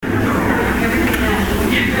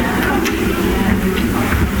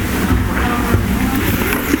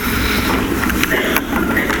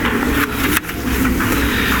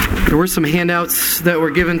were some handouts that were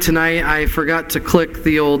given tonight. I forgot to click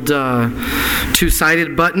the old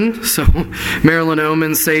two-sided button, so Marilyn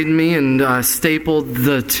Oman saved me and stapled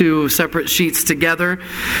the two separate sheets together.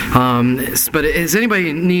 But is anybody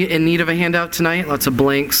in need of a handout tonight? Lots of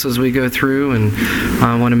blanks as we go through, and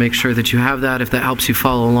I want to make sure that you have that if that helps you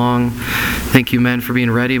follow along. Thank you, men, for being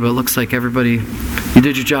ready, but it looks like everybody, you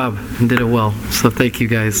did your job and did it well, so thank you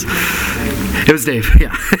guys. It was Dave,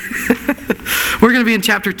 yeah. We're going to be in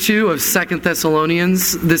chapter 2 of 2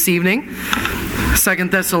 Thessalonians this evening. 2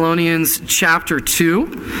 Thessalonians chapter 2.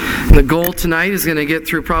 The goal tonight is going to get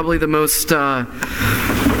through probably the most,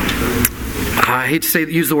 I hate to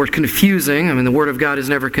use the word confusing. I mean, the Word of God is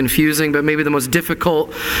never confusing, but maybe the most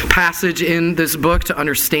difficult passage in this book to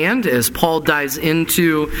understand as Paul dives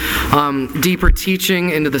into deeper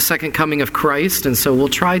teaching into the second coming of Christ. And so we'll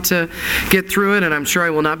try to get through it, and I'm sure I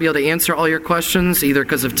will not be able to answer all your questions, either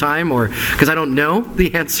because of time or because I don't know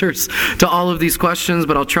the answers to all of these questions,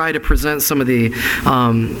 but I'll try to present some of the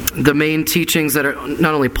main teachings that are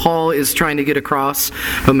not only Paul is trying to get across,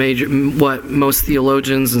 but what most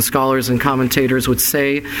theologians and scholars and commentators would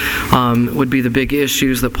say would be the big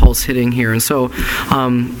issues that Paul's hitting here. And so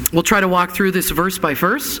we'll try to walk through this verse by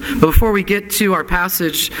verse. But before we get to our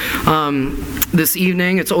passage this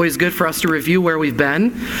evening, it's always good for us to review where we've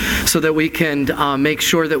been so that we can make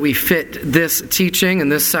sure that we fit this teaching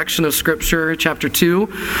and this section of Scripture, chapter 2,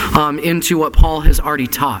 into what Paul has already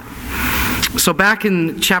taught. So back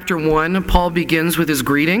in chapter 1, Paul begins with his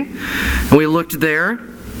greeting, and we looked there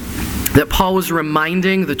that Paul was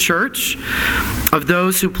reminding the church of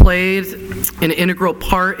those who played an integral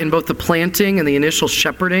part in both the planting and the initial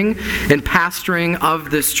shepherding and pastoring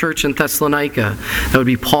of this church in Thessalonica. That would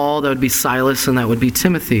be Paul, that would be Silas, and that would be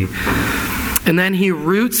Timothy. And then he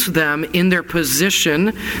roots them in their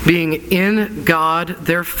position being in God,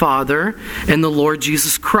 their Father, and the Lord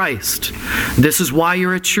Jesus Christ. This is why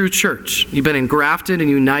you're a true church. You've been engrafted and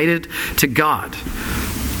united to God.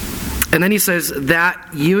 And then he says that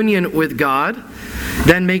union with God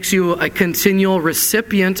then makes you a continual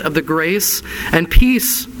recipient of the grace and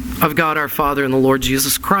peace of God our Father and the Lord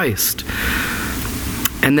Jesus Christ.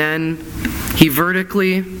 And then he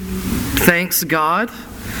vertically thanks God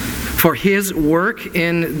for his work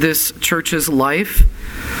in this church's life.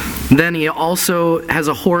 Then he also has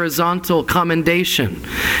a horizontal commendation.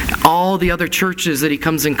 All the other churches that he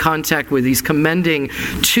comes in contact with, he's commending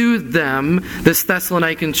to them, this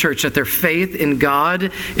Thessalonican church, that their faith in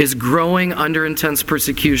God is growing under intense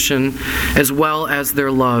persecution, as well as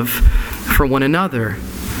their love for one another.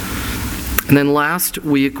 And then last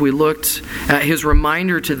week we looked at his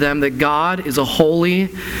reminder to them that God is a holy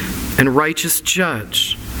and righteous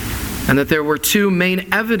judge, and that there were two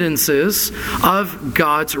main evidences of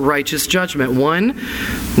God's righteous judgment. One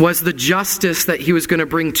was the justice that he was going to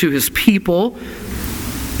bring to his people,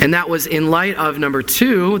 and that was in light of, number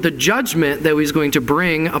two, the judgment that he was going to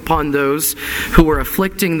bring upon those who were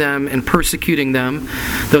afflicting them and persecuting them,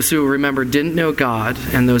 those who, remember, didn't know God,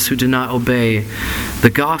 and those who did not obey the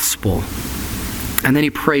gospel. And then he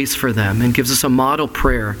prays for them and gives us a model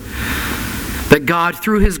prayer that God,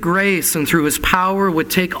 through his grace and through his power, would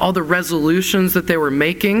take all the resolutions that they were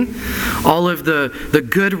making, all of the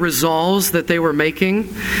good resolves that they were making,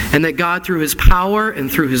 and that God, through his power and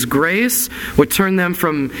through his grace, would turn them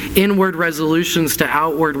from inward resolutions to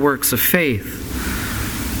outward works of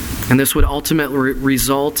faith. And this would ultimately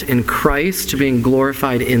result in Christ being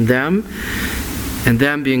glorified in them, and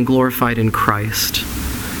them being glorified in Christ.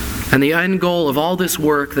 And the end goal of all this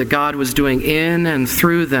work that God was doing in and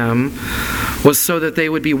through them was so that they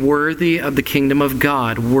would be worthy of the kingdom of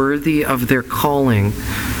God, worthy of their calling,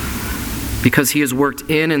 because he has worked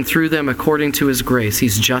in and through them according to his grace.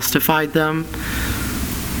 He's justified them.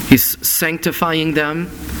 He's sanctifying them,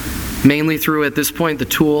 mainly through, at this point, the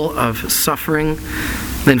tool of suffering.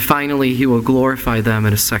 Then finally, he will glorify them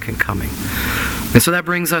at his second coming. And so that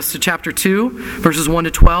brings us to chapter 2, verses 1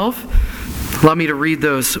 to 12. Allow me to read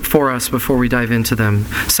those for us before we dive into them.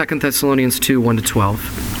 2 Thessalonians 2, 1 to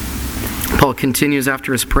 12. Paul continues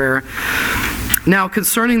after his prayer. Now,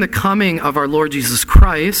 concerning the coming of our Lord Jesus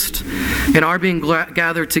Christ and our being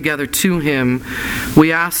gathered together to him,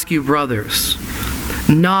 we ask you, brothers,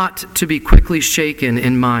 not to be quickly shaken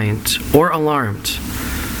in mind or alarmed,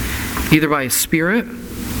 either by a spirit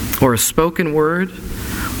or a spoken word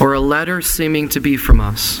or a letter seeming to be from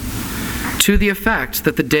us, to the effect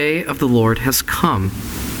that the day of the Lord has come.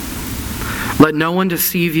 Let no one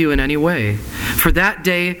deceive you in any way, for that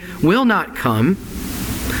day will not come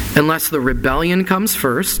unless the rebellion comes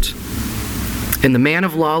first, and the man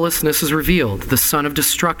of lawlessness is revealed, the son of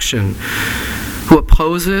destruction, who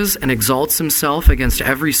opposes and exalts himself against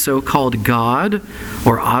every so-called God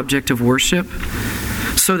or object of worship,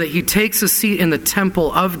 so that he takes a seat in the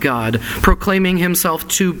temple of God, proclaiming himself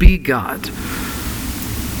to be God.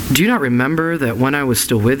 Do you not remember that when I was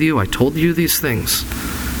still with you, I told you these things?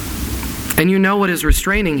 And you know what is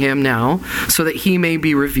restraining him now, so that he may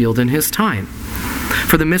be revealed in his time.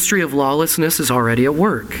 For the mystery of lawlessness is already at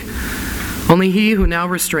work. Only he who now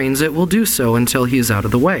restrains it will do so until he is out of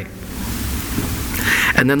the way.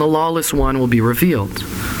 And then the lawless one will be revealed,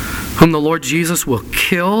 whom the Lord Jesus will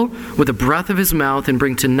kill with the breath of his mouth and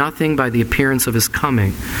bring to nothing by the appearance of his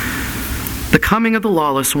coming. The coming of the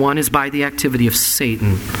lawless one is by the activity of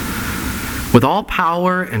Satan, with all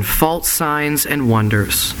power and false signs and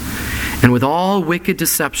wonders, and with all wicked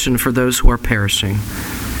deception for those who are perishing,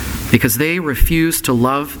 because they refuse to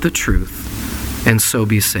love the truth and so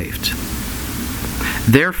be saved.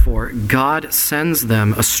 Therefore, God sends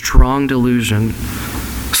them a strong delusion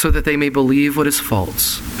so that they may believe what is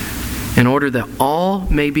false, in order that all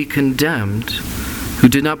may be condemned who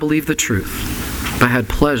did not believe the truth, but had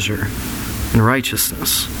pleasure in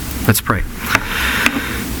righteousness. Let's pray.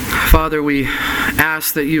 Father, we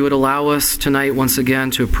ask that you would allow us tonight once again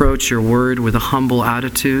to approach your word with a humble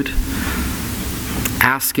attitude,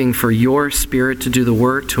 asking for your Spirit to do the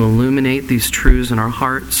work to illuminate these truths in our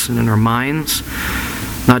hearts and in our minds,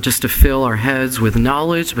 not just to fill our heads with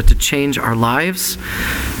knowledge, but to change our lives,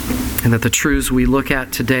 and that the truths we look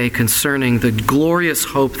at today concerning the glorious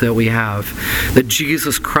hope that we have, that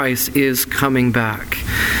Jesus Christ is coming back,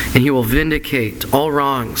 and he will vindicate all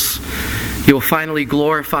wrongs. He will finally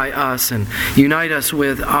glorify us and unite us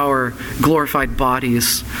with our glorified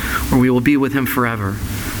bodies, where we will be with him forever.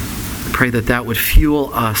 I pray that that would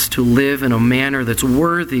fuel us to live in a manner that's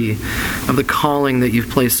worthy of the calling that you've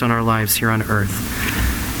placed on our lives here on earth.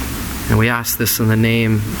 And we ask this in the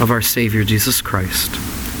name of our Savior, Jesus Christ.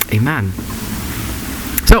 Amen.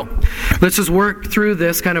 So, let's just work through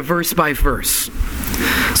this kind of verse by verse.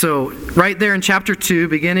 So, right there in chapter 2,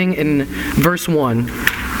 beginning in verse 1,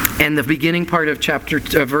 and the beginning part of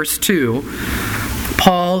verse 2,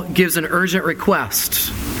 Paul gives an urgent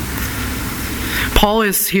request. Paul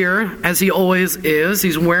is here, as he always is.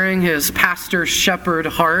 He's wearing his pastor shepherd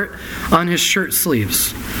heart on his shirt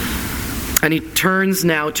sleeves. And he turns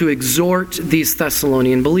now to exhort these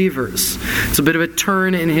Thessalonian believers. It's a bit of a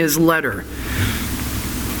turn in his letter.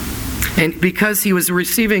 And because he was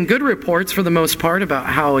receiving good reports for the most part about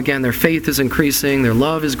how, again, their faith is increasing, their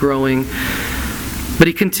love is growing, but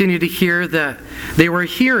he continued to hear that they were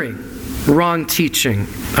hearing wrong teaching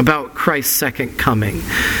about Christ's second coming.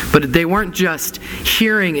 But they weren't just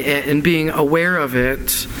hearing it and being aware of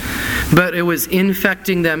it, but it was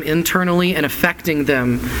infecting them internally and affecting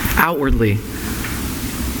them outwardly.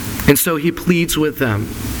 And so he pleads with them.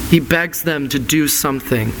 He begs them to do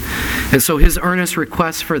something. And so his earnest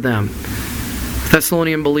request for them,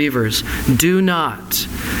 Thessalonian believers, do not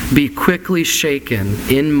be quickly shaken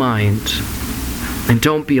in mind, and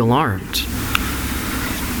don't be alarmed.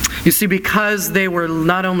 You see, because they were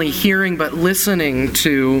not only hearing but listening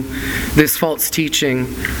to this false teaching,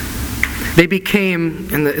 they became,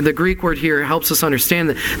 and the Greek word here helps us understand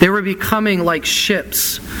that they were becoming like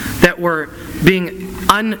ships that were being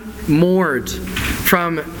unmoored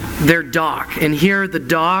from their dock. And here the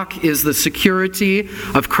dock is the security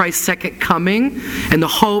of Christ's second coming and the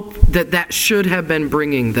hope that that should have been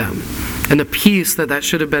bringing them, and the peace that that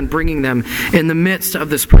should have been bringing them in the midst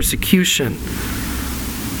of this persecution.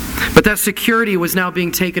 But that security was now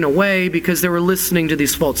being taken away because they were listening to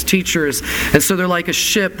these false teachers. And so they're like a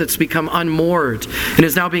ship that's become unmoored and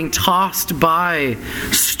is now being tossed by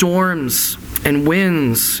storms and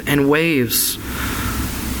winds and waves.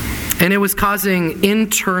 And it was causing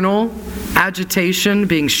internal agitation,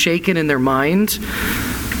 being shaken in their mind,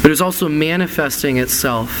 but it was also manifesting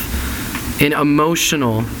itself in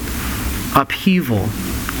emotional upheaval.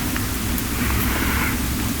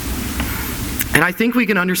 And I think we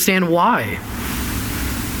can understand why.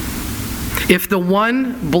 If the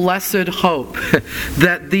one blessed hope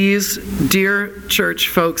that these dear church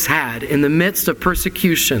folks had in the midst of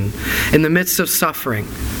persecution, in the midst of suffering,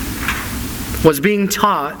 was being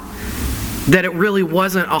taught that it really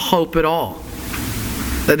wasn't a hope at all,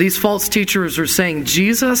 that these false teachers were saying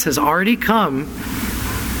Jesus has already come,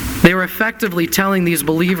 they were effectively telling these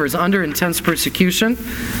believers under intense persecution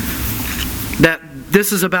that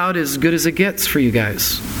this is about as good as it gets for you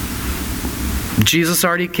guys. Jesus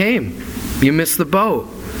already came. You missed the boat.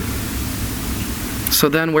 So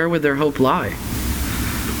then where would their hope lie?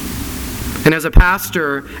 And as a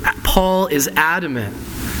pastor, Paul is adamant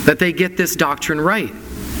that they get this doctrine right.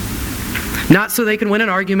 Not so they can win an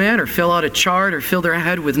argument or fill out a chart or fill their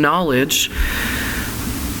head with knowledge,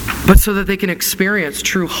 but so that they can experience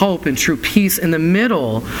true hope and true peace in the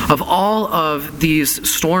middle of all of these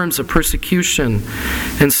storms of persecution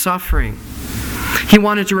and suffering. He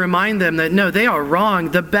wanted to remind them that no, they are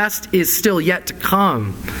wrong. The best is still yet to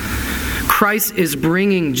come. Christ is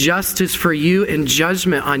bringing justice for you and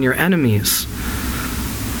judgment on your enemies.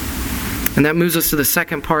 And that moves us to the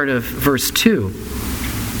second part of verse 2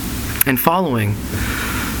 and following,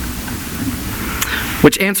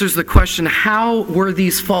 which answers the question, how were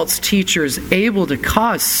these false teachers able to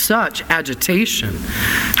cause such agitation?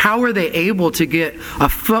 How were they able to get a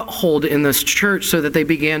foothold in this church so that they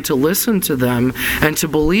began to listen to them and to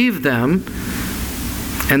believe them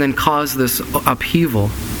and then cause this upheaval?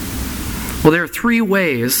 Well, there are three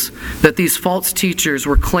ways that these false teachers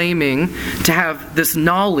were claiming to have this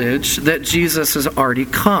knowledge that Jesus has already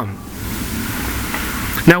come.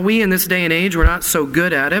 Now, we in this day and age, we're not so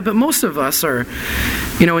good at it, but most of us are,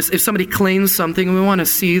 if somebody claims something, we want to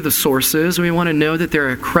see the sources. We want to know that there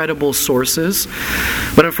are credible sources.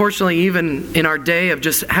 But unfortunately, even in our day of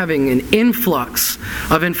just having an influx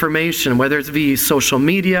of information, whether it's via social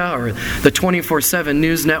media or the 24/7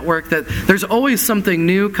 news network, that there's always something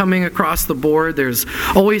new coming across the board. There's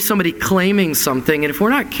always somebody claiming something. And if we're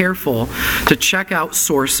not careful to check out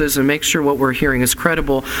sources and make sure what we're hearing is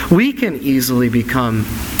credible, we can easily become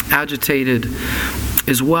agitated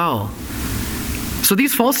as well. So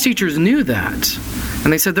these false teachers knew that.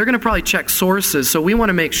 And they said they're going to probably check sources, so we want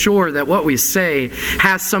to make sure that what we say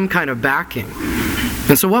has some kind of backing.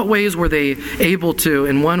 And so what ways were they able to,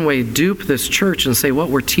 in one way, dupe this church and say what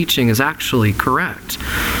we're teaching is actually correct?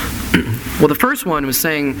 Well, the first one was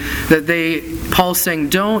saying that Paul's saying,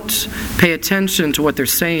 don't pay attention to what they're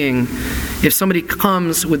saying if somebody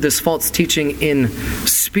comes with this false teaching in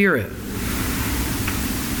spirit.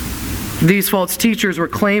 These false teachers were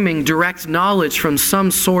claiming direct knowledge from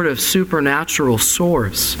some sort of supernatural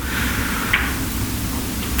source.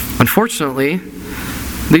 Unfortunately,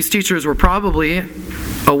 these teachers were probably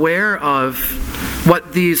aware of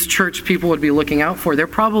what these church people would be looking out for. They're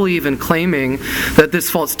probably even claiming that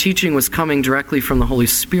this false teaching was coming directly from the Holy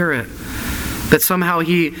Spirit. That somehow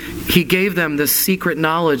he gave them this secret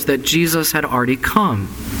knowledge that Jesus had already come.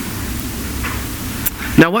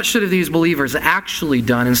 Now, what should have these believers actually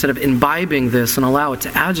done instead of imbibing this and allow it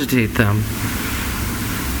to agitate them?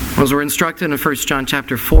 As we're instructed in 1 John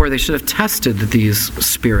chapter 4, they should have tested these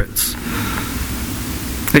spirits.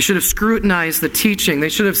 They should have scrutinized the teaching. They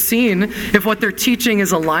should have seen if what they're teaching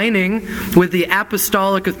is aligning with the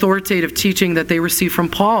apostolic authoritative teaching that they received from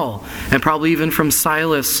Paul and probably even from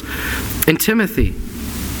Silas and Timothy.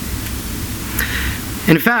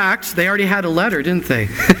 In fact, they already had a letter, didn't they?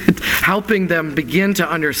 Helping them begin to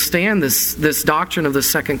understand this doctrine of the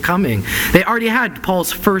second coming. They already had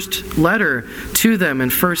Paul's first letter to them in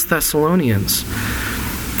 1 Thessalonians.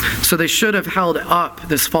 So they should have held up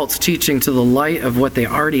this false teaching to the light of what they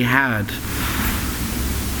already had.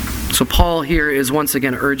 So Paul here is once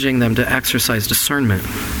again urging them to exercise discernment.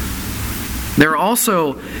 They're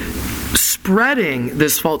also spreading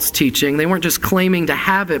this false teaching. They weren't just claiming to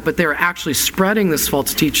have it, but they were actually spreading this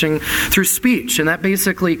false teaching through speech. And that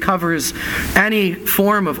basically covers any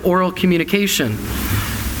form of oral communication.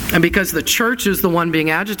 And because the church is the one being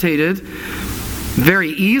agitated, very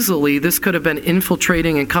easily this could have been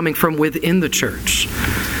infiltrating and coming from within the church.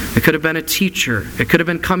 It could have been a teacher. It could have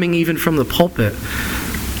been coming even from the pulpit.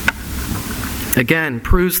 Again,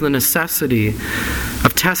 proves the necessity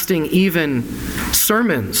of testing even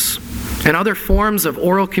sermons and other forms of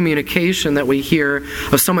oral communication that we hear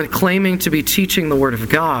of someone claiming to be teaching the Word of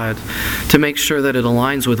God to make sure that it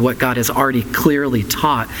aligns with what God has already clearly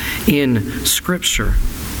taught in Scripture.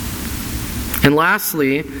 And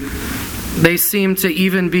lastly, they seem to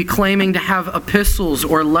even be claiming to have epistles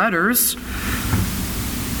or letters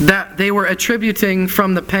that they were attributing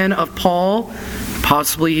from the pen of Paul,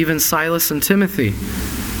 possibly even Silas and Timothy.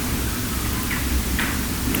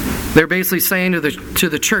 They're basically saying to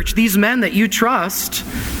the church, these men that you trust,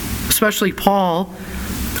 especially Paul,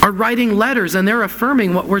 are writing letters and they're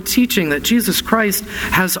affirming what we're teaching, that Jesus Christ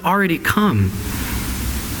has already come.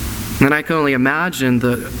 And I can only imagine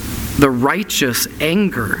the righteous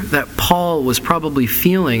anger that Paul was probably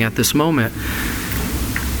feeling at this moment.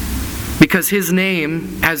 Because his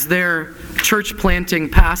name, as their church planting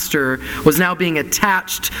pastor, was now being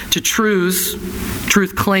attached to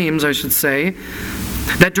truth claims, I should say,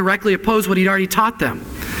 that directly oppose what he'd already taught them.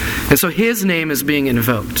 And so his name is being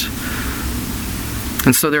invoked.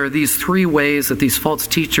 And so there are these three ways that these false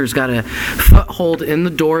teachers got a foothold in the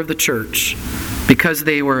door of the church, because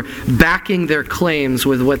they were backing their claims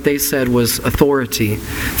with what they said was authority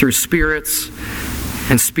through spirits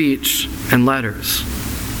and speech and letters.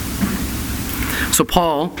 So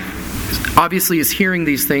Paul obviously is hearing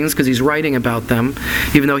these things because he's writing about them.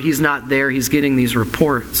 Even though he's not there, he's getting these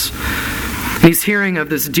reports. And he's hearing of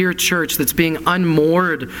this dear church that's being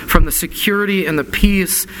unmoored from the security and the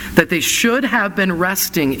peace that they should have been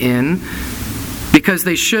resting in, because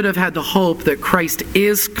they should have had the hope that Christ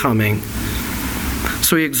is coming.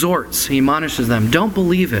 So he exhorts, he admonishes them, don't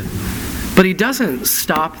believe it. But he doesn't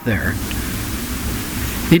stop there.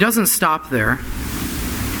 He doesn't stop there.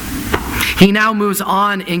 He now moves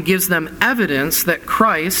on and gives them evidence that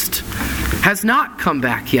Christ has not come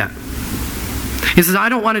back yet. He says, I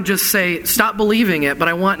don't want to just say, stop believing it, but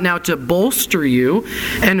I want now to bolster you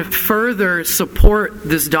and further support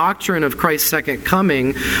this doctrine of Christ's second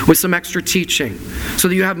coming with some extra teaching, so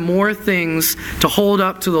that you have more things to hold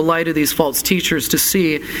up to the light of these false teachers to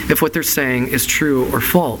see if what they're saying is true or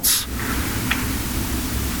false.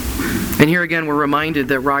 And here again, we're reminded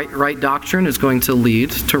that right doctrine is going to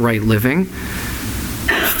lead to right living.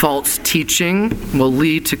 False teaching will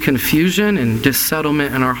lead to confusion and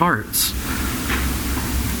dissettlement in our hearts.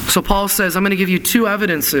 So Paul says, I'm going to give you two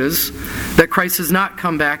evidences that Christ has not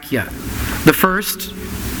come back yet. The first,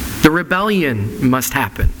 the rebellion must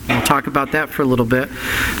happen. We'll talk about that for a little bit.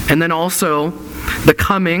 And then also the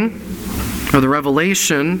coming, or the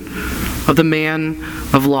revelation, of the man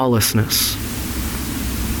of lawlessness.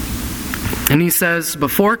 And he says,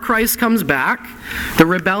 before Christ comes back, the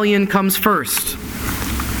rebellion comes first.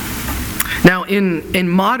 Now, in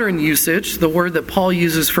modern usage, the word that Paul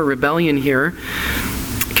uses for rebellion here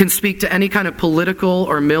can speak to any kind of political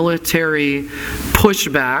or military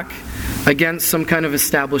pushback against some kind of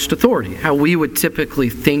established authority. How we would typically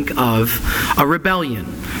think of a rebellion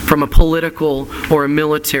from a political or a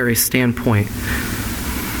military standpoint.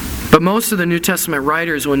 But most of the New Testament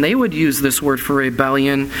writers, when they would use this word for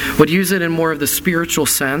rebellion, would use it in more of the spiritual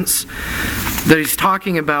sense, that he's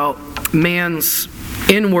talking about man's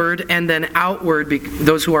inward and then outward,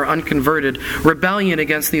 those who are unconverted, rebellion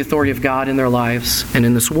against the authority of God in their lives and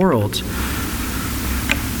in this world.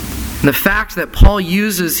 And the fact that Paul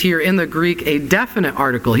uses here in the Greek a definite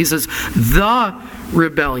article, he says, the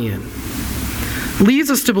rebellion,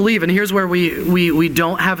 leads us to believe, and here's where we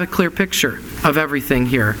don't have a clear picture of everything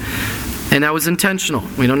here. And that was intentional.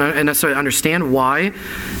 We don't necessarily understand why,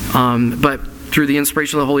 but through the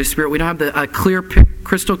inspiration of the Holy Spirit, we don't have a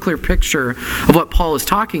crystal clear picture of what Paul is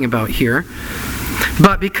talking about here.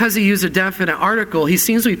 But because he used a definite article, he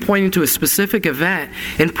seems to be pointing to a specific event,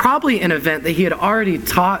 and probably an event that he had already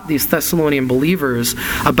taught these Thessalonian believers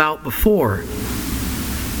about before.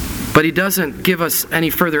 But he doesn't give us any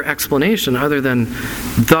further explanation other than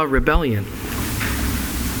the rebellion.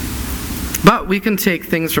 But we can take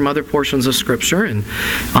things from other portions of Scripture and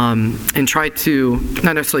try to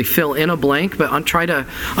not necessarily fill in a blank, but try to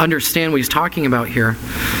understand what he's talking about here.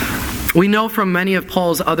 We know from many of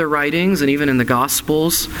Paul's other writings, and even in the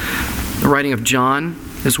Gospels, the writing of John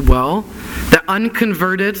as well, that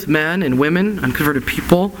unconverted men and women, unconverted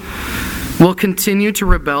people, will continue to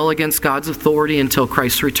rebel against God's authority until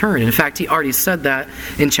Christ's return. In fact, he already said that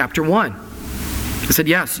in chapter 1. He said,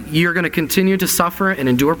 yes, you're going to continue to suffer and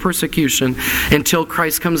endure persecution until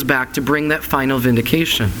Christ comes back to bring that final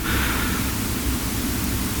vindication.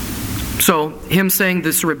 So, him saying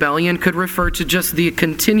this rebellion could refer to just the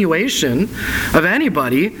continuation of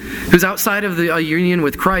anybody who's outside of the union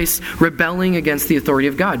with Christ rebelling against the authority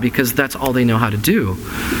of God, because that's all they know how to do.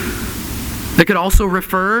 It could also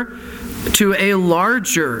refer to a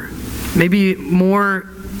larger, maybe more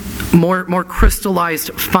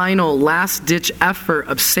crystallized, final, last-ditch effort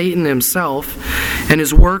of Satan himself and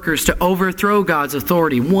his workers to overthrow God's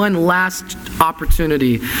authority. One last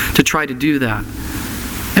opportunity to try to do that.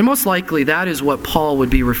 And most likely that is what Paul would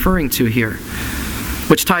be referring to here,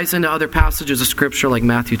 which ties into other passages of Scripture like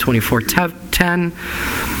Matthew 24:10,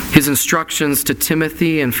 his instructions to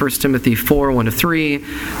Timothy in 1 Timothy 4:1-3,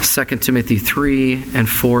 2 Timothy 3 and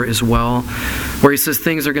 4 as well, where he says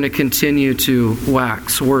things are going to continue to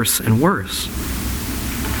wax worse and worse.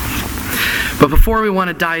 But before we want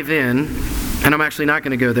to dive in, and I'm actually not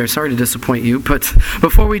going to go there, sorry to disappoint you, but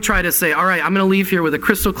before we try to say, all right, I'm going to leave here with a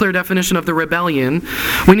crystal clear definition of the rebellion,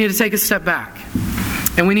 we need to take a step back.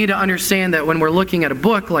 And we need to understand that when we're looking at a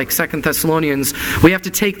book like 2 Thessalonians, we have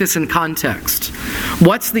to take this in context.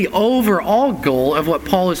 What's the overall goal of what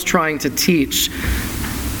Paul is trying to teach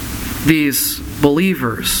these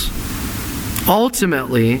believers?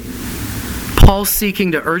 Ultimately, Paul Paul's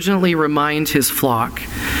seeking to urgently remind his flock,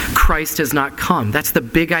 Christ has not come. That's the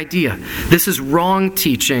big idea. This is wrong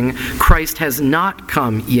teaching. Christ has not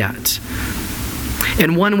come yet.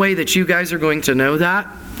 And one way that you guys are going to know that,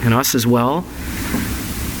 and us as well,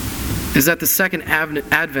 is that the second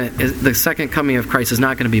advent, the second coming of Christ, is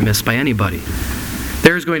not going to be missed by anybody.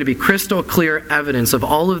 There's going to be crystal clear evidence of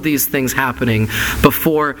all of these things happening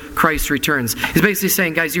before Christ returns. He's basically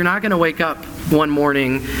saying, guys, you're not going to wake up one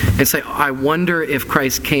morning and say, I wonder if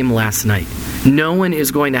Christ came last night. No one is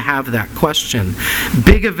going to have that question.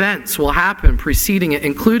 Big events will happen preceding it,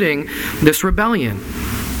 including this rebellion.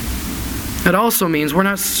 It also means we're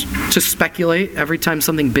not to speculate every time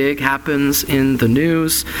something big happens in the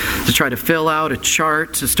news, to try to fill out a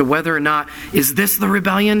chart as to whether or not, is this the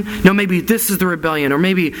rebellion? No, maybe this is the rebellion, or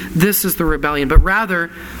maybe this is the rebellion. But rather,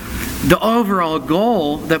 the overall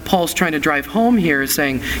goal that Paul's trying to drive home here is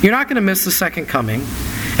saying, you're not going to miss the second coming.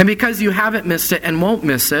 And because you haven't missed it and won't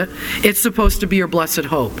miss it, it's supposed to be your blessed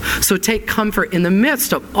hope. So take comfort in the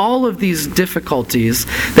midst of all of these difficulties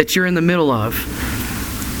that you're in the middle of,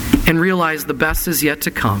 and realize the best is yet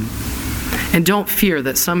to come. And don't fear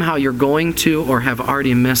that somehow you're going to or have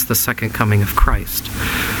already missed the second coming of Christ.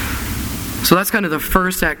 So that's kind of the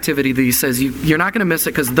first activity that he says, you're not going to miss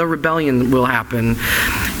it because the rebellion will happen.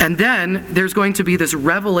 And then there's going to be this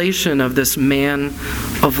revelation of this man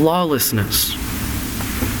of lawlessness.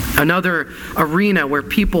 Another arena where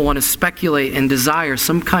people want to speculate and desire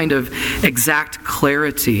some kind of exact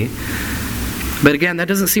clarity. But again, that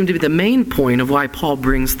doesn't seem to be the main point of why Paul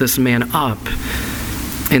brings this man up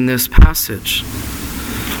in this passage.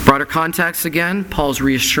 Broader context again, Paul's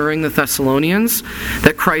reassuring the Thessalonians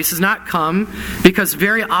that Christ has not come because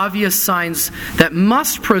very obvious signs that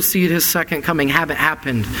must precede his second coming haven't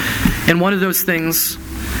happened. And one of those things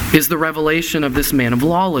is the revelation of this man of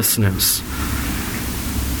lawlessness.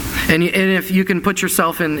 And if you can put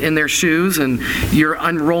yourself in their shoes and you're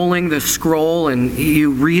unrolling the scroll and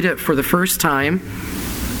you read it for the first time,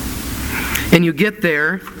 and you get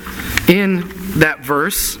there in that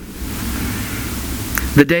verse,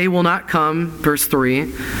 the day will not come, verse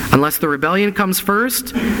 3, unless the rebellion comes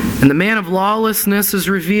first and the man of lawlessness is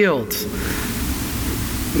revealed.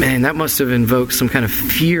 Man, that must have invoked some kind of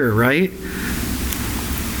fear, right?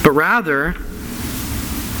 But rather,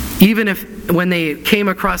 even if when they came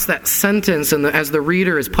across that sentence and as the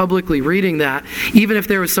reader is publicly reading that, even if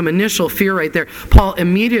there was some initial fear right there, Paul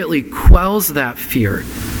immediately quells that fear.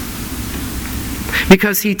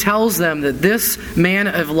 Because he tells them that this man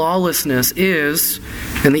of lawlessness is,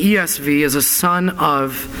 in the ESV, is a son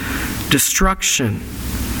of destruction.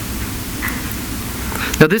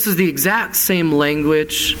 Now this is the exact same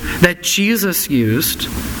language that Jesus used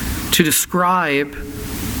to describe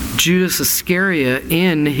Judas Iscariot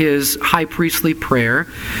in his high priestly prayer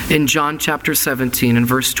in John chapter 17 and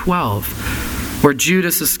verse 12, where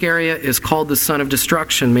Judas Iscariot is called the son of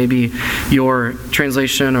destruction. Maybe your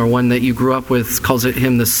translation or one that you grew up with calls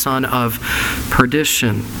him the son of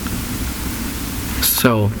perdition.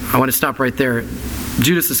 So I want to stop right there.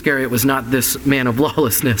 Judas Iscariot was not this man of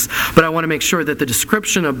lawlessness, but I want to make sure that the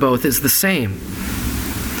description of both is the same.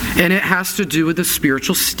 And it has to do with the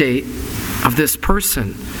spiritual state of this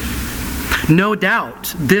person. No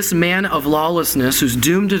doubt, this man of lawlessness who's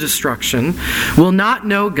doomed to destruction will not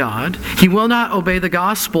know God. He will not obey the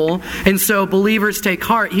gospel. And so believers take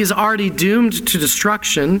heart. He's already doomed to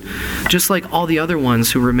destruction, just like all the other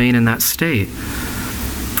ones who remain in that state.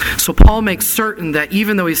 So Paul makes certain that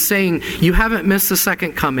even though he's saying, you haven't missed the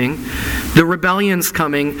second coming, the rebellion's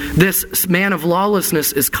coming, this man of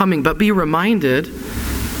lawlessness is coming, but be reminded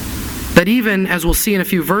that even, as we'll see in a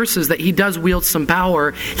few verses, that he does wield some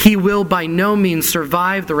power, he will by no means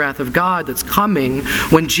survive the wrath of God that's coming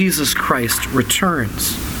when Jesus Christ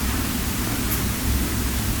returns.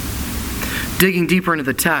 Digging deeper into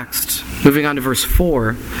the text, moving on to verse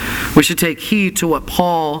 4, we should take heed to what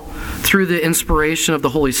Paul, through the inspiration of the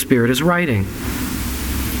Holy Spirit, is writing.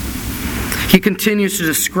 He continues to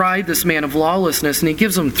describe this man of lawlessness, and he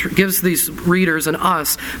gives these readers and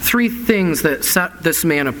us three things that set this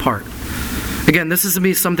man apart. Again, this is to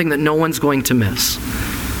be something that no one's going to miss.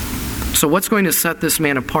 So what's going to set this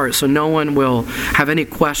man apart so no one will have any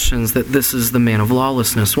questions that this is the man of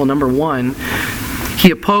lawlessness? Well, number one,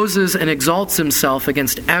 he opposes and exalts himself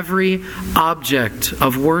against every object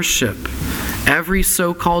of worship, every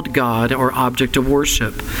so-called God or object of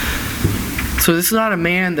worship. So this is not a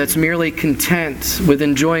man that's merely content with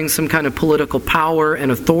enjoying some kind of political power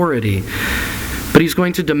and authority, but he's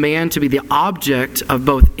going to demand to be the object of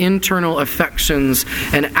both internal affections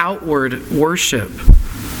and outward worship.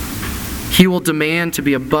 He will demand to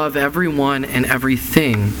be above everyone and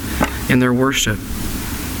everything in their worship.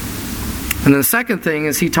 And then the second thing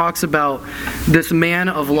is he talks about this man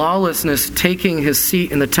of lawlessness taking his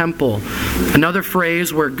seat in the temple. Another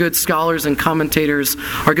phrase where good scholars and commentators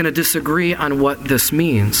are going to disagree on what this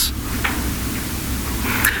means.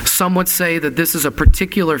 Some would say that this is a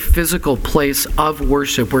particular physical place of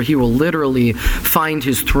worship where he will literally find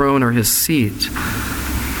his throne or his seat.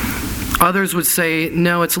 Others would say,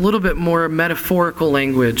 no, it's a little bit more metaphorical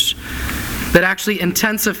language that actually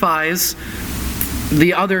intensifies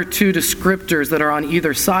the other two descriptors that are on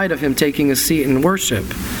either side of him taking a seat in worship.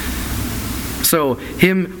 So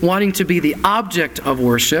him wanting to be the object of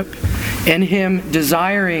worship and him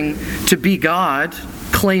desiring to be God,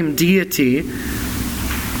 claim deity,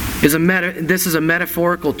 this is a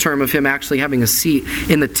metaphorical term of him actually having a seat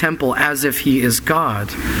in the temple as if he is God.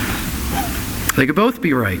 They could both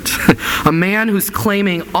be right. A man who's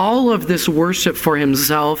claiming all of this worship for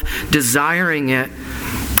himself, desiring it,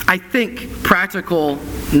 I think practical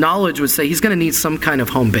knowledge would say he's going to need some kind of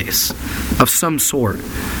home base of some sort.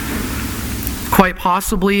 Quite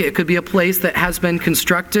possibly, it could be a place that has been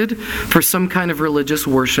constructed for some kind of religious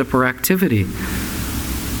worship or activity.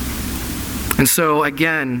 And so,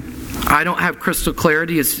 again, I don't have crystal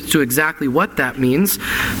clarity as to exactly what that means.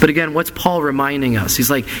 But again, what's Paul reminding us?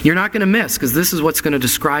 He's like, you're not going to miss, because this is what's going to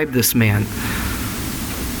describe this man.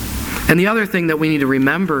 And the other thing that we need to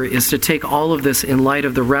remember is to take all of this in light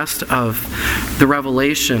of the rest of the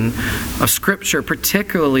revelation of Scripture,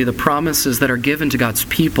 particularly the promises that are given to God's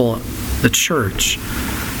people, the church.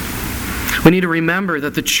 We need to remember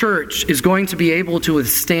that the church is going to be able to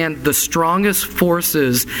withstand the strongest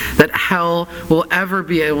forces that hell will ever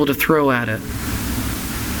be able to throw at it.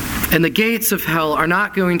 And the gates of hell are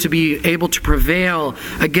not going to be able to prevail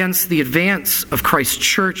against the advance of Christ's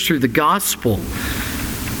church through the gospel.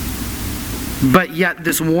 But yet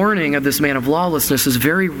this warning of this man of lawlessness is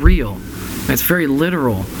very real. It's very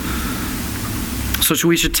literal. So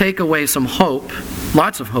we should take away some hope,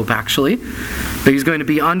 lots of hope actually, that he's going to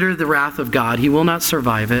be under the wrath of God. He will not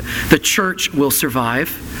survive it. The church will survive.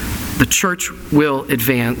 The church will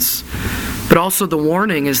advance. But also the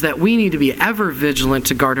warning is that we need to be ever vigilant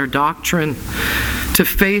to guard our doctrine, to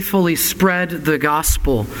faithfully spread the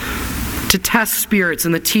gospel, to test spirits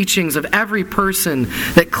and the teachings of every person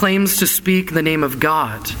that claims to speak the name of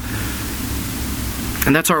God.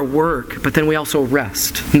 And that's our work, but then we also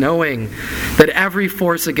rest, knowing that every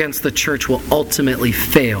force against the church will ultimately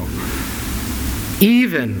fail.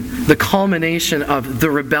 Even the culmination of the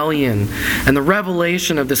rebellion and the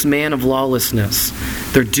revelation of this man of lawlessness,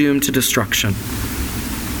 they're doomed to destruction.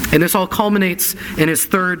 And this all culminates in his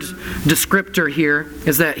third descriptor here,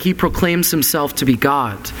 is that he proclaims himself to be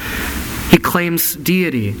God. He claims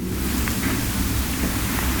deity.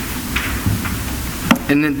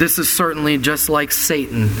 And this is certainly just like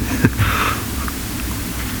Satan.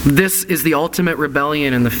 This is the ultimate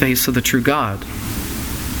rebellion in the face of the true God.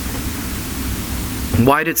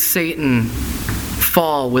 Why did Satan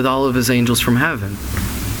fall with all of his angels from heaven?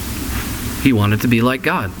 He wanted to be like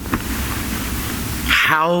God.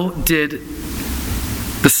 How did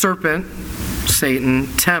the serpent, Satan,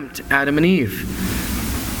 tempt Adam and Eve?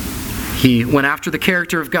 He went after the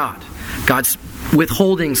character of God. God's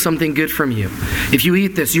withholding something good from you. If you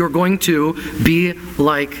eat this, you're going to be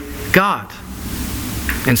like God.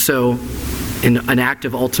 And so, in an act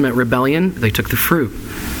of ultimate rebellion, they took the fruit.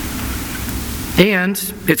 And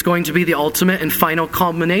it's going to be the ultimate and final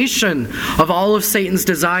culmination of all of Satan's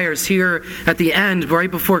desires here at the end,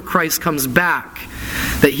 right before Christ comes back.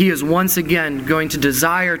 That he is once again going to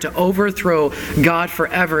desire to overthrow God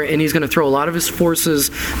forever, and he's going to throw a lot of his forces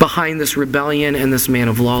behind this rebellion and this man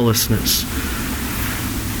of lawlessness.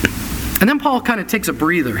 And then Paul kind of takes a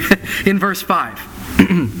breather in verse 5.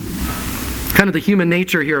 Kind of the human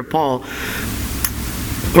nature here of Paul,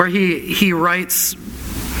 where he writes,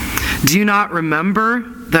 "Do you not remember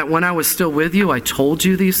that when I was still with you, I told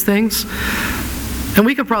you these things?" And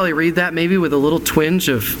we could probably read that maybe with a little twinge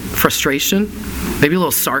of frustration, maybe a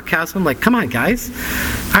little sarcasm, like, come on guys,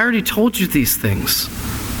 I already told you these things.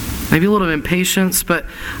 Maybe a little impatience, but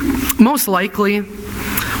most likely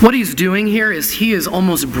what he's doing here is he is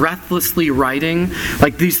almost breathlessly writing.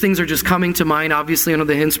 Like these things are just coming to mind, obviously under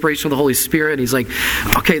the inspiration of the Holy Spirit. He's like,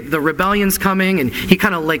 okay, the rebellion's coming, and he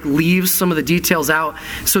kind of like leaves some of the details out.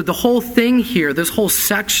 So the whole thing here, this whole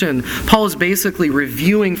section, Paul is basically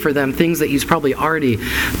reviewing for them things that he's probably already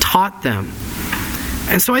taught them.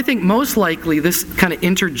 And so I think most likely this kind of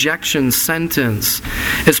interjection sentence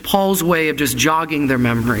is Paul's way of just jogging their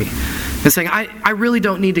memory and saying, I really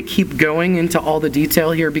don't need to keep going into all the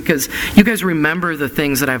detail here because you guys remember the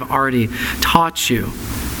things that I've already taught you.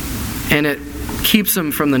 And it keeps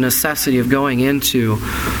him from the necessity of going into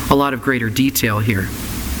a lot of greater detail here.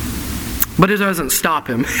 But it doesn't stop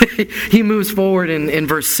him. He moves forward in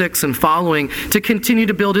verse 6 and following to continue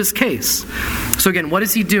to build his case. So again, what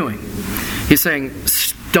is he doing? He's saying,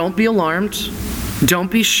 don't be alarmed. Don't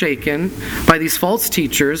be shaken by these false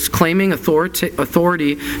teachers claiming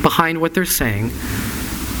authority behind what they're saying.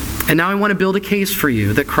 And now I want to build a case for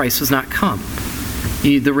you that Christ has not come.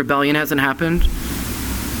 The rebellion hasn't happened.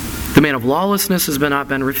 The man of lawlessness has not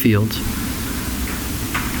been revealed.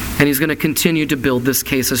 And he's going to continue to build this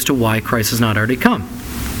case as to why Christ has not already come.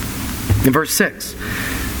 In verse 6,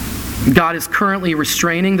 God is currently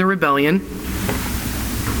restraining the rebellion,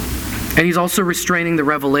 and he's also restraining the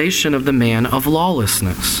revelation of the man of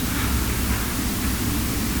lawlessness.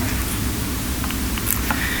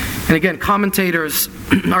 And again, commentators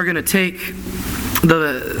are going to take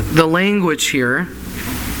the language here,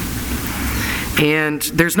 and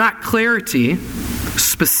there's not clarity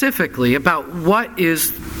specifically about what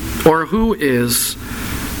is or who is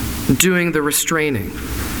doing the restraining.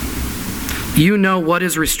 You know what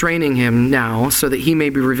is restraining him now so that he may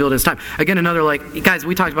be revealed in his time. Again, another guys,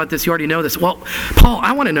 we talked about this, you already know this. Well, Paul,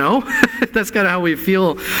 I want to know. That's kind of how we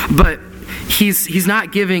feel. But he's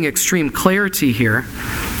not giving extreme clarity here.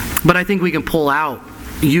 But I think we can pull out,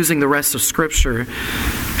 using the rest of Scripture,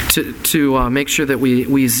 to make sure that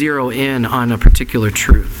we zero in on a particular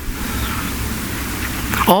truth.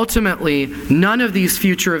 Ultimately, none of these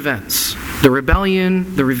future events, the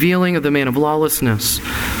rebellion, the revealing of the man of lawlessness,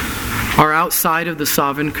 are outside of the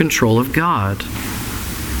sovereign control of God.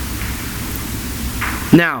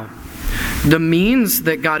 Now, the means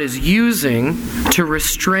that God is using to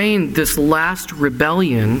restrain this last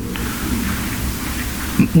rebellion,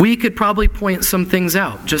 we could probably point some things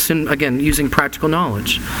out, just in, again, using practical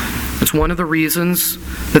knowledge. It's one of the reasons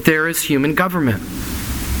that there is human government,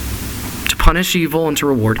 to punish evil and to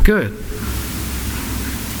reward good.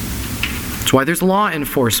 It's why there's law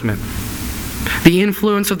enforcement. The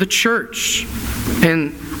influence of the church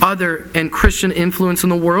and Christian influence in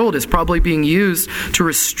the world is probably being used to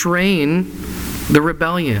restrain the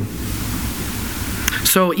rebellion.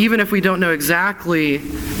 So even if we don't know exactly,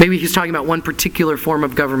 maybe he's talking about one particular form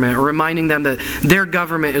of government, or reminding them that their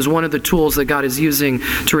government is one of the tools that God is using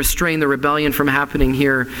to restrain the rebellion from happening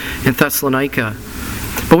here in Thessalonica.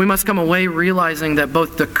 But we must come away realizing that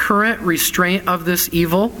both the current restraint of this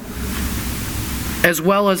evil, as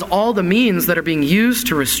well as all the means that are being used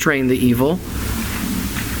to restrain the evil,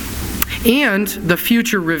 and the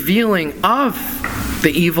future revealing of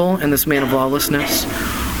the evil and this man of lawlessness,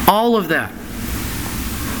 all of that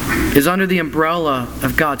is under the umbrella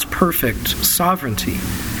of God's perfect sovereignty.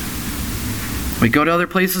 We go to other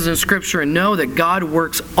places in Scripture and know that God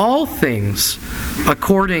works all things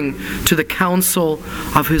according to the counsel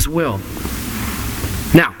of His will.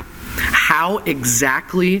 Now, how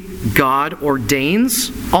exactly God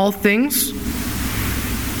ordains all things,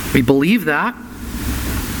 we believe that.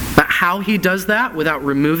 But how He does that without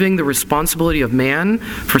removing the responsibility of man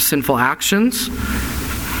for sinful actions,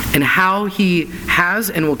 and how He has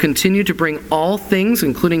and will continue to bring all things,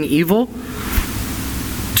 including evil,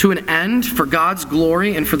 to an end for God's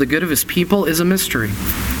glory and for the good of His people, is a mystery.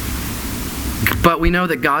 But we know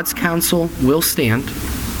that God's counsel will stand,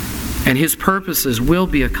 and His purposes will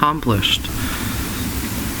be accomplished.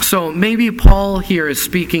 So maybe Paul here is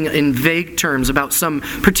speaking in vague terms about some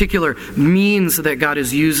particular means that God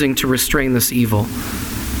is using to restrain this evil.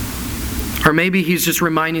 Or maybe he's just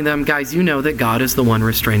reminding them, guys, you know that God is the one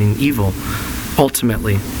restraining evil,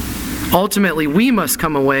 ultimately. Ultimately, we must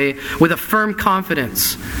come away with a firm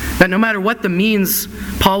confidence that no matter what the means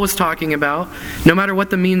Paul was talking about, no matter what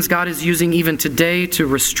the means God is using even today to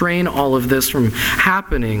restrain all of this from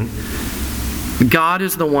happening, God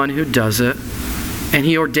is the one who does it, and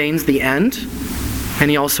He ordains the end, and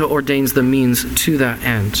He also ordains the means to that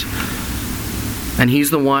end. And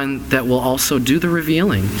He's the one that will also do the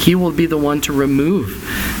revealing. He will be the one to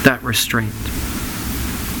remove that restraint.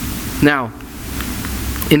 Now,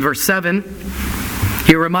 in verse 7,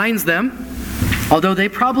 he reminds them, although they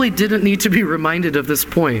probably didn't need to be reminded of this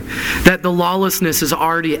point, that the lawlessness is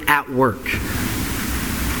already at work.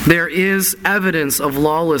 There is evidence of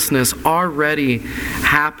lawlessness already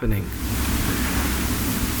happening.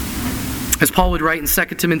 As Paul would write in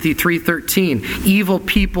 2 Timothy 3:13, evil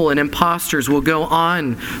people and impostors will go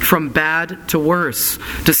on from bad to worse,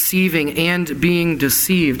 deceiving and being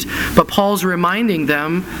deceived. But Paul's reminding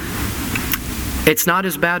them, it's not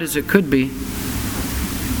as bad as it could be.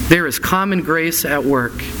 There is common grace at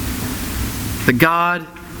work. The God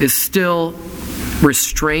is still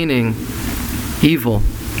restraining evil.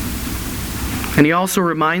 And he also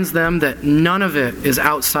reminds them that none of it is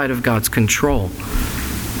outside of God's control.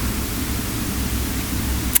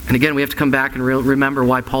 And again, we have to come back and remember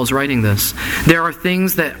why Paul's writing this. There are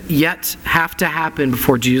things that yet have to happen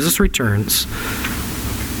before Jesus returns.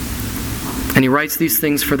 And he writes these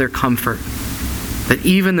things for their comfort. That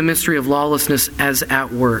even the mystery of lawlessness is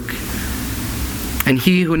at work. And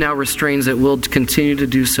he who now restrains it will continue to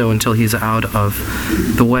do so until he's out of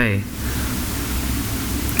the way.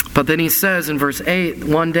 But then he says in verse 8,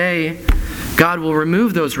 one day God will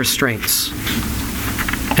remove those restraints.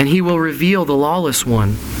 And he will reveal the lawless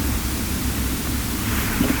one.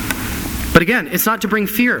 But again, it's not to bring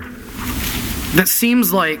fear. That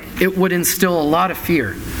seems like it would instill a lot of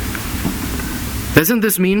fear. Doesn't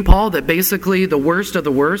this mean, Paul, that basically the worst of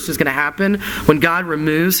the worst is going to happen when God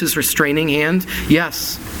removes his restraining hand?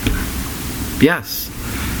 Yes. Yes.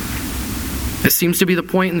 It seems to be the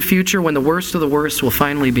point in the future when the worst of the worst will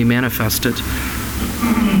finally be manifested.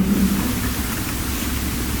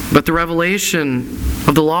 But the revelation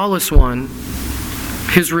of the lawless one,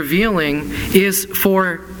 his revealing, is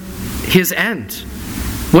for his end.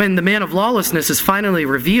 When the man of lawlessness is finally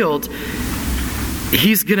revealed,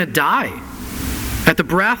 he's going to die at the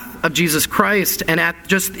breath of Jesus Christ and at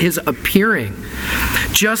just his appearing.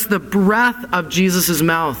 Just the breath of Jesus'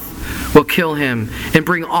 mouth will kill him and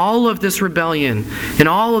bring all of this rebellion and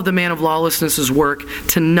all of the man of lawlessness' work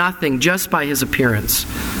to nothing just by his appearance.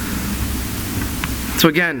 So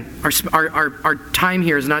again, our time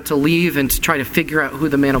here is not to leave and to try to figure out who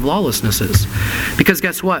the man of lawlessness is. Because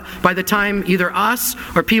guess what? By the time either us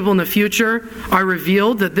or people in the future are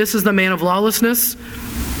revealed that this is the man of lawlessness,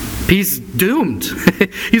 he's doomed.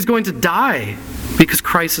 He's going to die because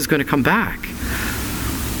Christ is going to come back.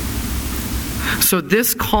 So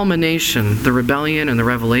this culmination, the rebellion and the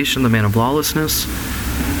revelation of the man of lawlessness,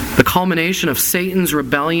 the culmination of Satan's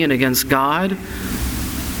rebellion against God,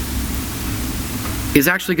 is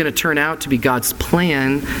actually going to turn out to be God's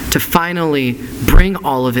plan to finally bring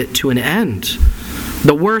all of it to an end.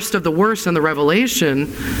 The worst of the worst and the revelation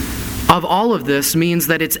of all of this means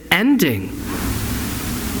that it's ending.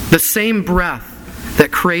 The same breath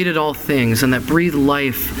that created all things and that breathed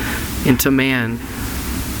life into man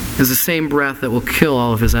is the same breath that will kill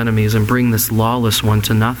all of his enemies and bring this lawless one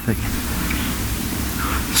to nothing.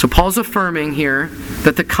 So Paul's affirming here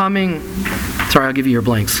that the coming... Sorry, I'll give you your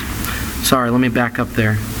blanks. Sorry, let me back up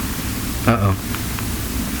there. Uh-oh.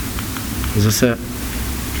 Is this it?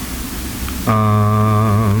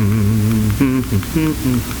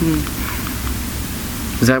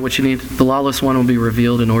 Is that what you need? The lawless one will be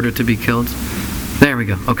revealed in order to be killed. There we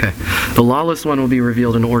go. Okay. The lawless one will be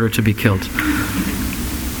revealed in order to be killed.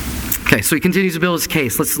 Okay, so he continues to build his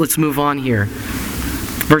case. Let's move on here.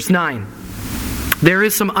 Verse 9. There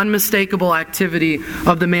is some unmistakable activity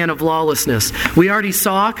of the man of lawlessness. We already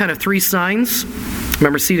saw kind of three signs.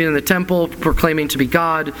 Remember, seated in the temple, proclaiming to be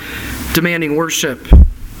God, demanding worship.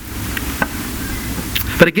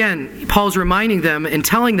 But again, Paul's reminding them and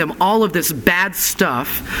telling them all of this bad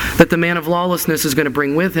stuff that the man of lawlessness is going to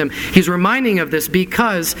bring with him. He's reminding of this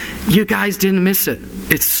because you guys didn't miss it.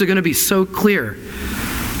 It's going to be so clear.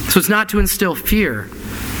 So it's not to instill fear.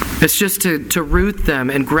 It's just to root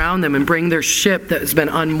them and ground them and bring their ship that has been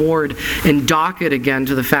unmoored and dock it again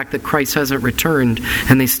to the fact that Christ hasn't returned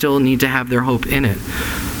and they still need to have their hope in it.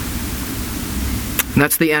 And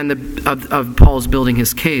that's the end of Paul's building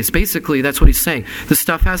his case. Basically, that's what he's saying. This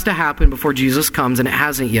stuff has to happen before Jesus comes, and it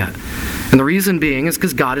hasn't yet. And the reason being is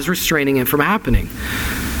because God is restraining it from happening.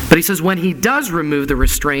 But he says when he does remove the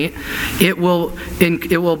restraint, it will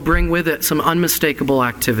bring with it some unmistakable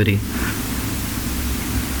activity.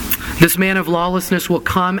 This man of lawlessness will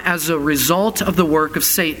come as a result of the work of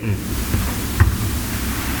Satan.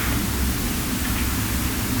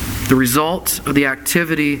 The result of the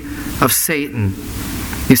activity of Satan.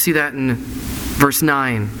 You see that in verse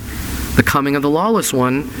 9. The coming of the lawless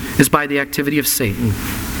one is by the activity of Satan.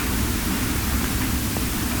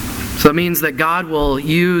 So that means that God will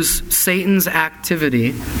use Satan's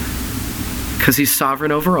activity, because he's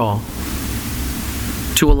sovereign over all,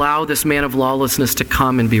 to allow this man of lawlessness to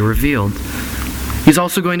come and be revealed. He's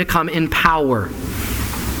also going to come in power.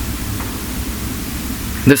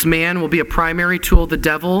 This man will be a primary tool of the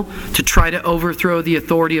devil to try to overthrow the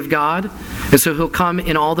authority of God. And so he'll come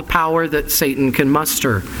in all the power that Satan can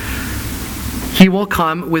muster. He will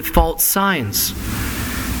come with false signs.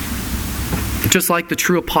 Just like the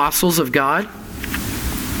true apostles of God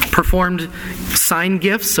performed sign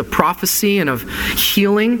gifts of prophecy and of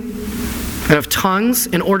healing and of tongues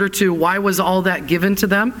in order to, why was all that given to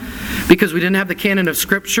them? Because we didn't have the canon of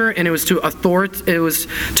Scripture, and it was to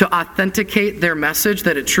authenticate their message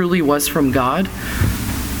that it truly was from God.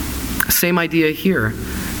 Same idea here.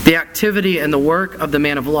 The activity and the work of the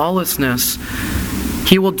man of lawlessness,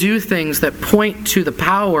 he will do things that point to the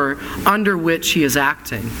power under which he is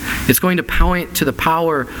acting. It's going to point to the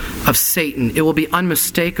power of Satan. It will be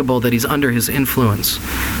unmistakable that he's under his influence.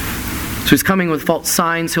 So he's coming with false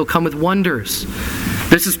signs. He'll come with wonders.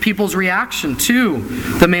 This is people's reaction to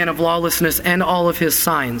the man of lawlessness and all of his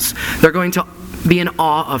signs. They're going to be in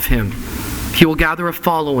awe of him. He will gather a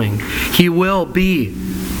following. He will be,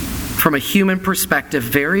 from a human perspective,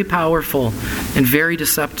 very powerful and very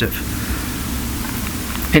deceptive.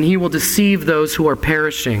 And he will deceive those who are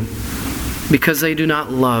perishing because they do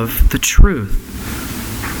not love the truth.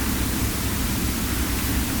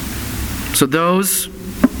 So those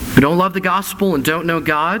who don't love the gospel and don't know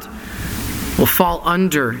God will fall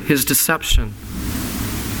under his deception.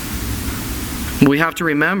 We have to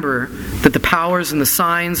remember that the powers and the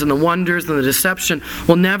signs and the wonders and the deception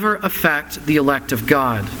will never affect the elect of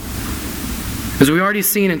God. As we've already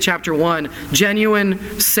seen in chapter 1,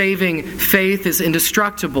 genuine saving faith is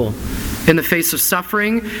indestructible in the face of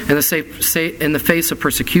suffering, in the face of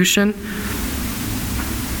persecution,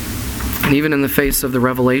 and even in the face of the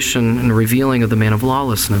revelation and revealing of the man of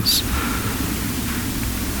lawlessness.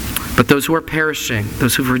 But those who are perishing,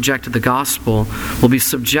 those who've rejected the gospel, will be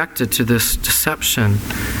subjected to this deception.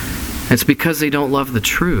 It's because they don't love the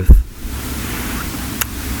truth.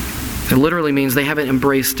 It literally means they haven't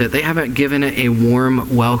embraced it. They haven't given it a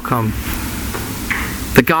warm welcome.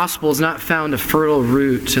 The gospel has not found a fertile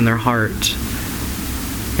root in their heart.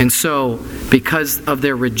 And so, because of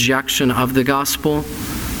their rejection of the gospel,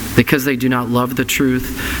 because they do not love the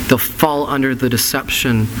truth, they'll fall under the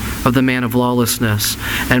deception of the man of lawlessness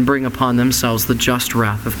and bring upon themselves the just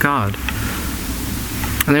wrath of God.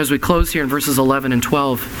 And as we close here in verses 11 and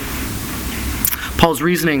 12, Paul's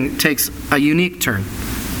reasoning takes a unique turn.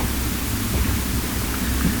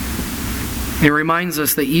 It reminds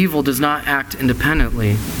us that evil does not act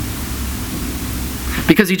independently.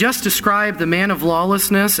 Because he just described the man of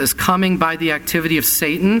lawlessness as coming by the activity of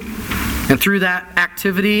Satan. And through that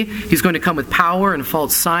activity, he's going to come with power and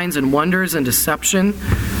false signs and wonders and deception.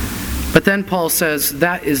 But then Paul says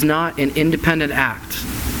that is not an independent act.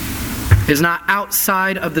 It is not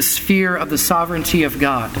outside of the sphere of the sovereignty of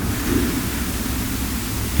God.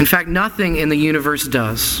 In fact, nothing in the universe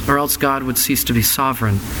does, or else God would cease to be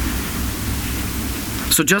sovereign.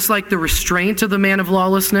 So just like the restraint of the man of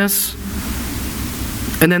lawlessness,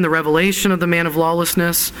 and then the revelation of the man of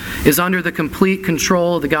lawlessness is under the complete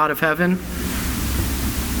control of the God of heaven,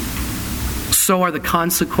 so are the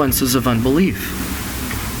consequences of unbelief.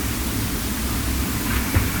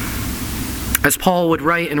 As Paul would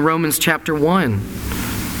write in Romans chapter 1,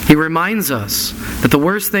 he reminds us that the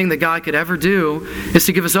worst thing that God could ever do is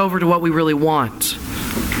to give us over to what we really want.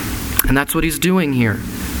 And that's what he's doing here.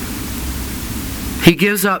 He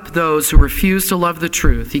gives up those who refuse to love the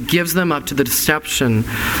truth. He gives them up to the deception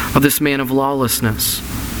of this man of lawlessness.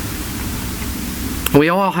 We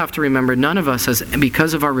all have to remember, none of us has,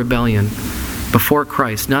 because of our rebellion before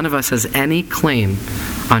Christ, none of us has any claim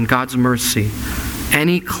on God's mercy,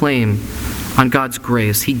 any claim on God's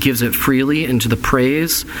grace. He gives it freely into the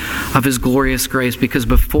praise of his glorious grace, because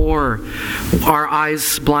before our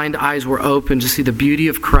eyes, blind eyes, were open to see the beauty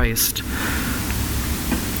of Christ,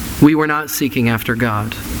 we were not seeking after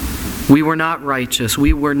God. We were not righteous.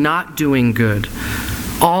 We were not doing good.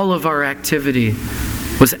 All of our activity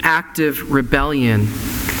was active rebellion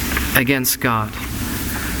against God.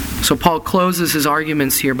 So Paul closes his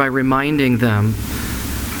arguments here by reminding them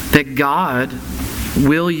that God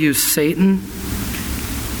will use Satan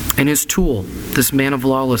and his tool, this man of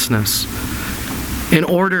lawlessness, in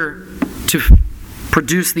order to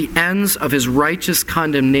produce the ends of his righteous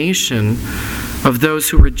condemnation of those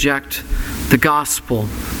who reject the gospel,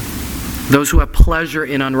 those who have pleasure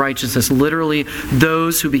in unrighteousness, literally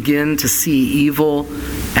those who begin to see evil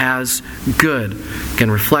as good. Again,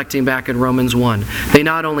 reflecting back at Romans 1. They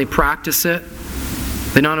not only practice it,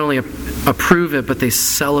 they not only approve it, but they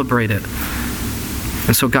celebrate it.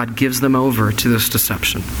 And so God gives them over to this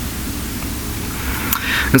deception.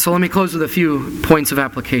 And so let me close with a few points of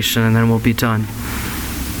application, and then we'll be done.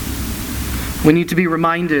 We need to be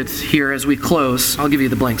reminded here as we close. I'll give you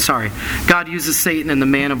the blank, sorry. God uses Satan and the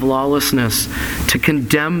man of lawlessness to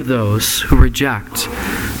condemn those who reject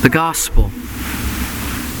the gospel.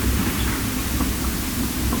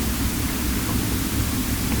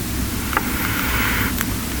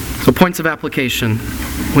 So Points of application.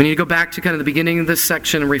 We need to go back to kind of the beginning of this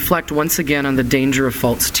section and reflect once again on the danger of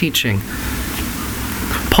false teaching.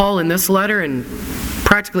 Paul, in this letter and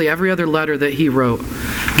practically every other letter that he wrote,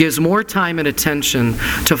 gives more time and attention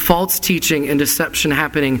to false teaching and deception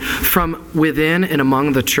happening from within and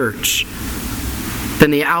among the church than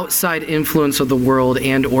the outside influence of the world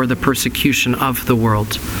and or the persecution of the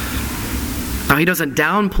world. Now, he doesn't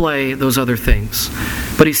downplay those other things,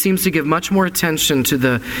 but he seems to give much more attention to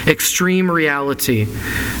the extreme reality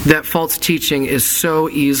that false teaching is so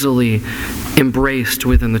easily embraced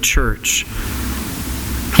within the church.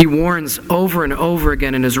 He warns over and over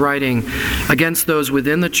again in his writing against those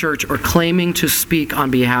within the church or claiming to speak on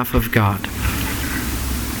behalf of God.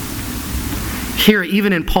 Here,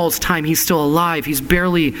 even in Paul's time, he's still alive. He's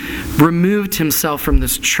barely removed himself from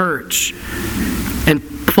this church. And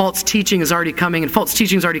false teaching is already coming, and false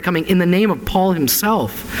teaching is already coming in the name of Paul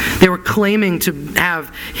himself. They were claiming to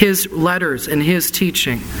have his letters and his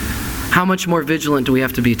teaching. How much more vigilant do we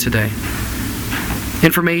have to be today?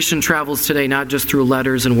 Information travels today not just through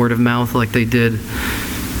letters and word of mouth like they did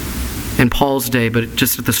in Paul's day, but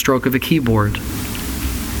just at the stroke of a keyboard.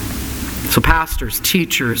 So pastors,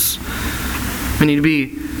 teachers, we need to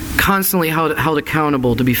be constantly held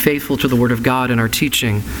accountable to be faithful to the Word of God in our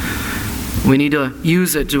teaching. We need to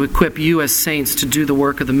use it to equip you as saints to do the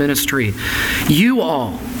work of the ministry. You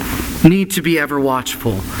all need to be ever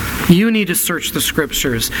watchful. You need to search the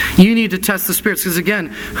Scriptures. You need to test the spirits. Because again,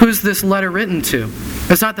 who's this letter written to?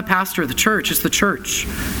 It's not the pastor of the church, it's the church.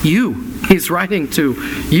 You. He's writing to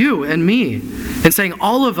you and me and saying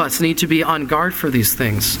all of us need to be on guard for these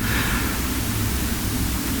things.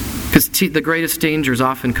 Because the greatest dangers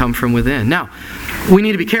often come from within. Now, we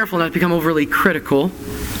need to be careful not to become overly critical,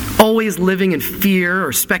 always living in fear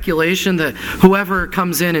or speculation that whoever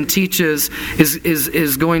comes in and teaches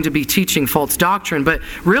is going to be teaching false doctrine. But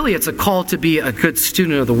really, it's a call to be a good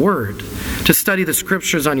student of the Word, to study the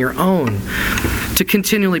Scriptures on your own, to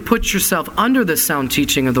continually put yourself under the sound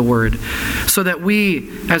teaching of the Word, so that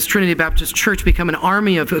we, as Trinity Baptist Church, become an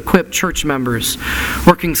army of equipped church members,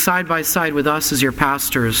 working side by side with us as your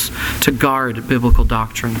pastors to guard biblical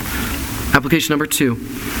doctrine. Application number 2.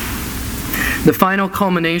 The final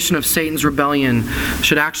culmination of Satan's rebellion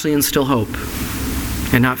should actually instill hope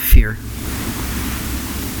and not fear.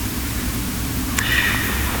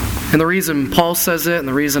 And the reason Paul says it and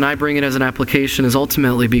the reason I bring it as an application is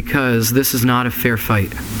ultimately because this is not a fair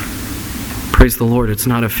fight. Praise the Lord, it's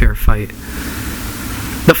not a fair fight.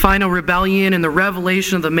 The final rebellion and the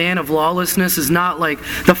revelation of the man of lawlessness is not like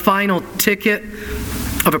the final ticket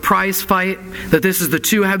of a prize fight, that this is the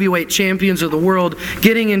 2 heavyweight champions of the world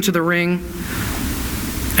getting into the ring.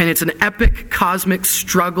 And it's an epic cosmic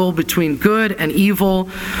struggle between good and evil,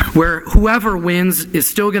 where whoever wins is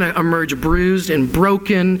still going to emerge bruised and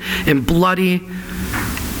broken and bloody.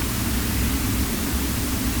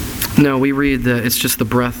 No, we read that it's just the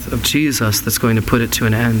breath of Jesus that's going to put it to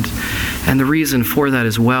an end. And the reason for that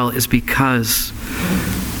as well is because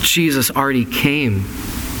Jesus already came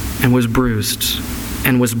and was bruised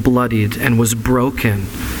and was bloodied and was broken.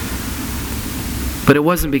 But it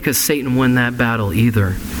wasn't because Satan won that battle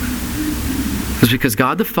either. It was because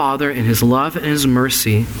God the Father, in His love and His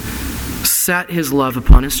mercy, set His love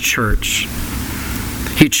upon His church.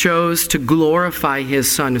 He chose to glorify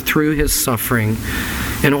His Son through His suffering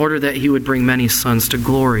in order that He would bring many sons to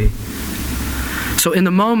glory. So in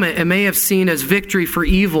the moment, it may have seemed as victory for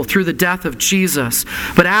evil through the death of Jesus,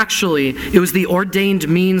 but actually, it was the ordained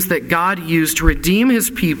means that God used to redeem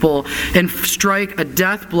His people and strike a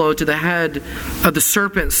death blow to the head of the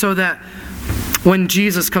serpent, so that when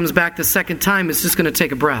Jesus comes back the second time, it's just going to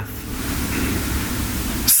take a breath.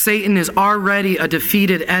 Satan is already a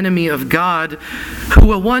defeated enemy of God, who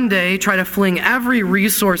will one day try to fling every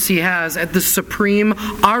resource he has at the supreme,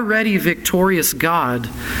 already victorious God.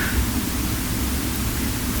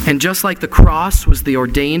 And just like the cross was the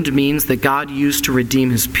ordained means that God used to redeem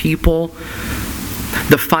His people,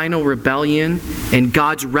 the final rebellion and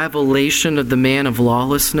God's revelation of the man of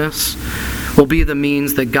lawlessness will be the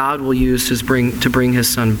means that God will use to bring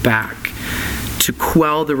His Son back, to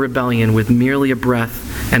quell the rebellion with merely a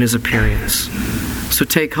breath and His appearance. So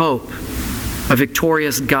take hope. A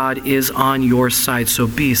victorious God is on your side, so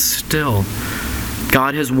be still.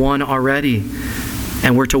 God has won already,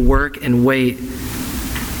 and we're to work and wait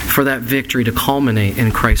for that victory to culminate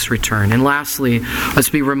in Christ's return. And lastly, let's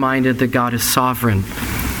be reminded that God is sovereign.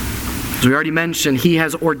 As we already mentioned, He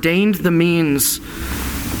has ordained the means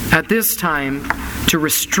at this time to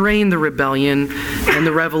restrain the rebellion and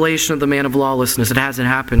the revelation of the man of lawlessness. It hasn't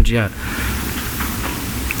happened yet.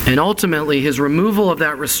 And ultimately, His removal of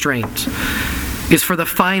that restraint is for the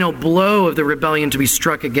final blow of the rebellion to be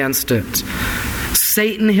struck against it.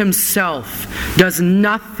 Satan himself does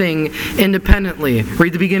nothing independently.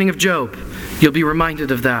 Read the beginning of Job. You'll be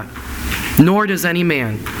reminded of that. Nor does any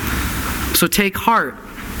man. So take heart,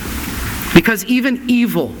 because even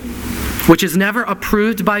evil, which is never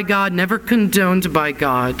approved by God, never condoned by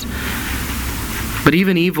God, but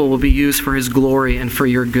even evil will be used for His glory and for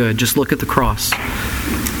your good. Just look at the cross.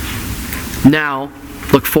 Now,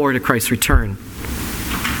 look forward to Christ's return.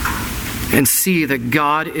 And see that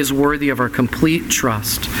God is worthy of our complete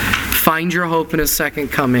trust. Find your hope in His second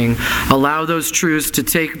coming. Allow those truths to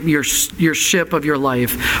take your ship of your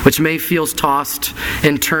life, which may feel tossed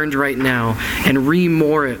and turned right now, and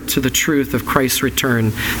re-moor it to the truth of Christ's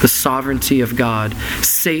return, the sovereignty of God.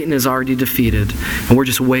 Satan is already defeated, and we're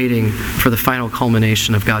just waiting for the final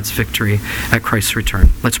culmination of God's victory at Christ's return.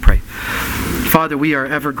 Let's pray. Father, we are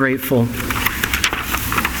ever grateful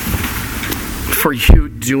for you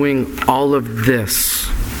doing all of this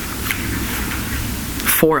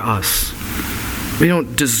for us. We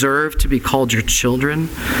don't deserve to be called your children.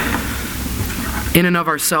 In and of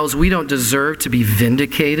ourselves, we don't deserve to be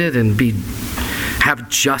vindicated and have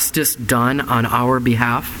justice done on our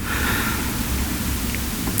behalf.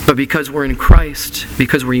 But because we're in Christ,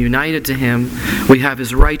 because we're united to Him, we have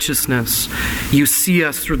His righteousness. You see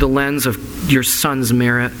us through the lens of your Son's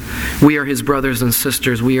merit. We are His brothers and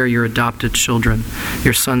sisters. We are your adopted children,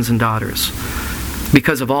 your sons and daughters.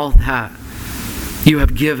 Because of all that, you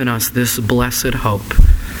have given us this blessed hope.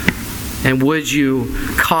 And would you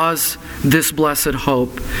cause this blessed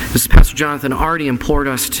hope, as Pastor Jonathan already implored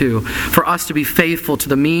us to, for us to be faithful to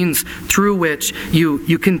the means through which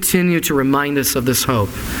you continue to remind us of this hope.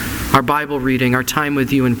 Our Bible reading, our time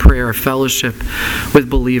with you in prayer, our fellowship with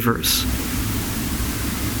believers.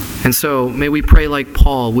 And so may we pray like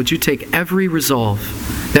Paul, would you take every resolve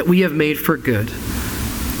that we have made for good,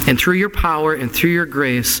 and through your power and through your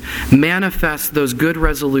grace, manifest those good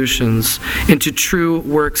resolutions into true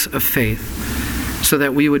works of faith, so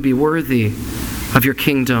that we would be worthy of your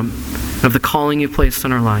kingdom, of the calling you placed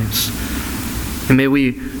on our lives. And may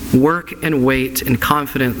we work and wait in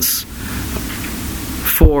confidence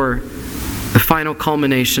for the final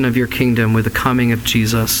culmination of your kingdom with the coming of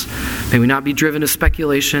Jesus. May we not be driven to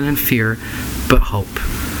speculation and fear, but hope.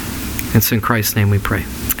 It's in Christ's name we pray.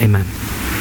 Amen.